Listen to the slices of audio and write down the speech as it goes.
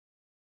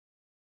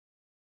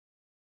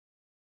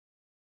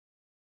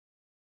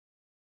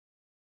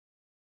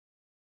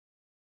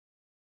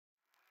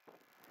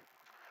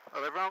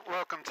Well, everyone,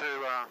 welcome to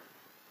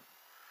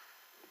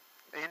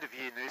end of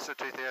year Noosa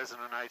 2018.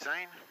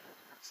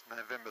 It's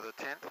November the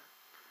 10th,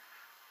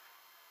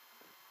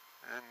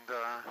 and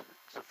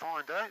it's a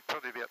fine day,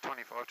 probably about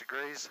 25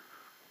 degrees.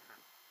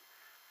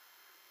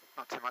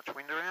 Not too much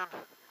wind around.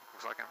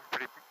 Looks like a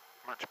pretty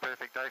much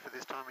perfect day for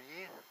this time of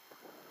year.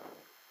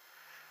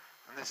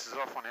 And this is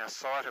off on our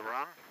sighter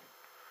run.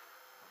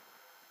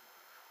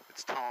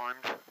 It's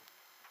timed,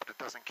 but it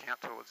doesn't count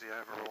towards the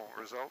overall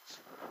results,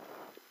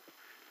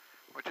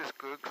 which is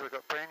good because I've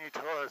got brand new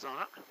tyres on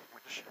it,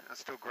 which are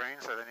still green,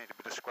 so they need a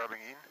bit of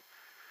scrubbing in.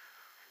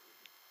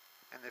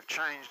 And they've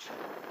changed,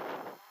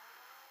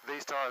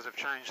 these tyres have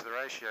changed the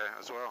ratio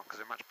as well because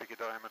they're much bigger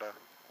diameter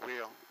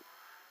wheel.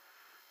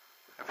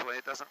 Hopefully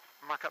it doesn't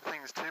muck up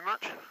things too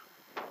much.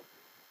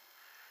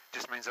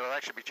 Just means that I'll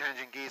actually be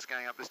changing gears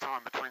going up this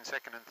time between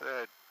second and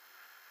third,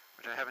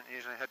 which I haven't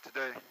usually had to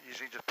do.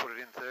 Usually just put it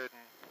in third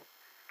and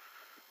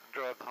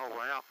drive the whole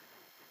way up.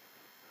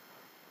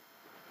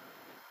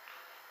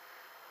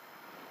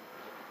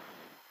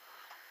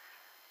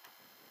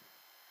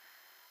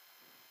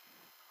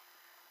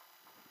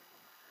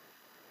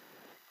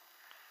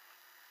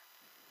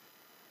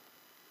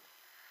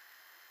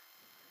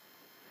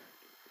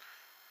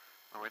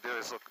 What we do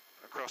is look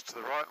across to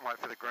the right and wait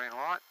for the green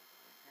light.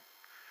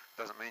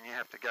 Doesn't mean you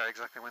have to go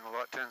exactly when the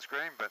light turns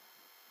green, but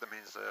that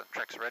means the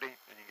track's ready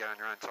and you go in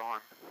your own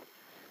time.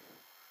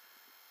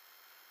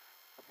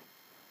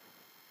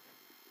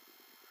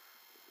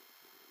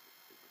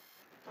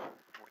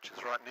 Which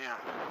is right now.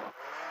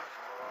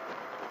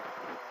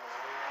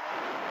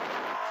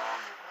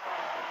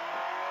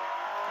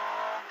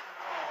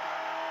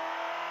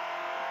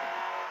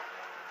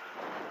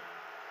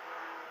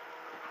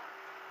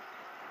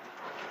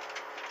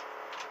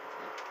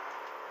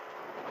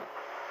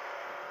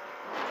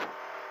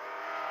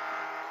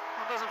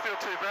 Doesn't feel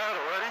too bad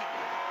already.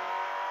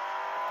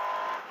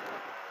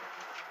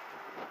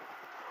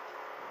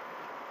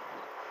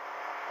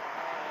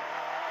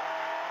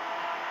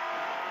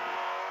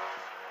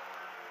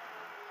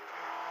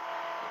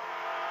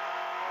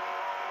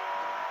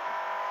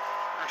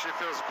 Actually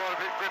feels quite a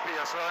bit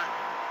grippier, so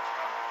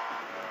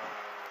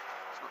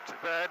it's not too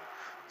bad.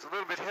 It's a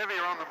little bit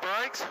heavier on the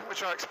brakes,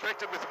 which I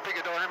expected with the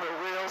bigger diameter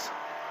wheels.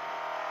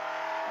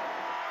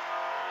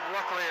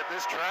 Luckily at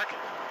this track,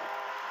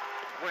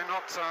 we're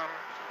not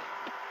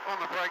on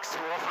the brakes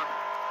too often.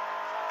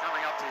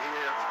 Coming up to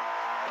here,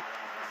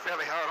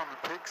 fairly hard on the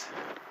pigs.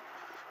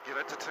 Get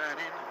it to turn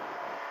in.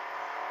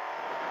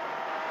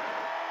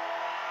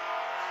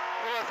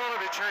 Well, I thought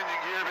I'd be changing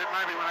gear a bit,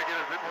 maybe when I get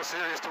a bit more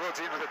serious towards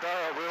the end of the day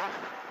I will.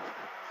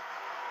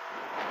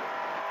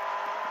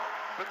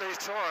 But these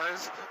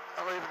tyres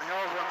are leaving the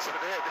old ones for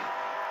dead.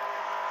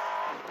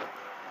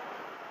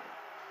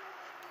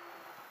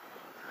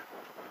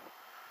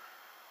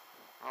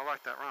 I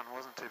like that run,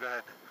 wasn't too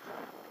bad.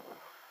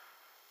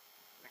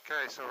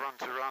 Okay, so we're on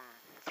to run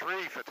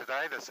 3 for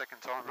today, the second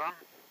time run.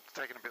 It's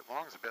taken a bit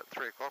long, it's about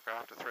 3 o'clock or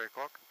after 3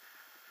 o'clock.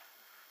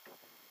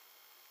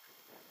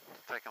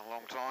 It's taken a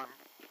long time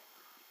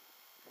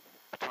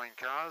between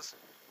cars.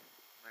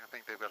 I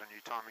think they've got a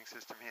new timing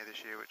system here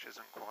this year which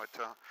isn't quite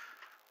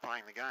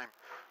playing the game.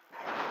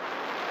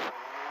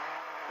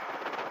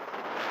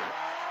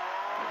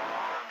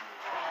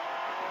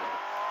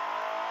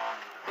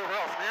 We're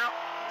off now.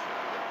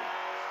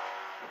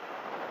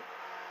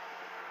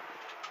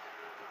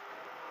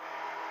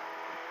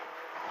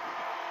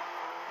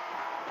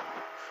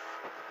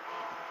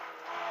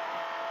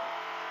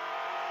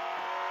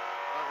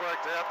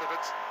 Worked out that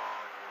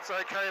it's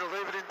okay to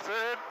leave it in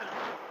third,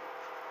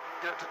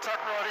 get it to tuck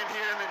right in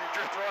here and then you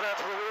drift right out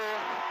to the wall.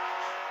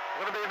 I'm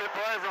going to be a bit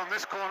braver on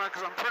this corner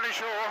because I'm pretty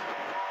sure,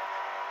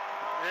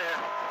 yeah,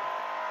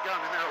 going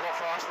in there a lot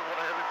faster than what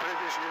I have in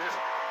previous years.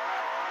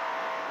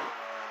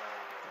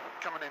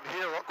 Coming in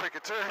here a lot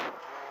quicker too.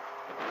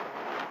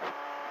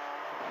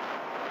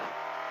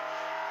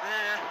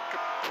 Yeah,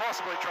 could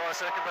possibly try a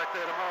second back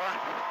there tomorrow.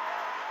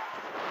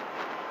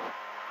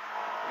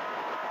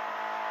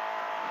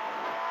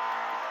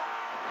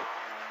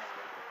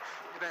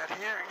 Out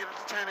here and get it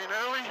to turn in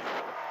early,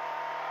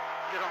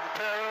 get on the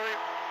power early,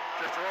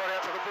 drift right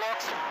out to the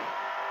blocks.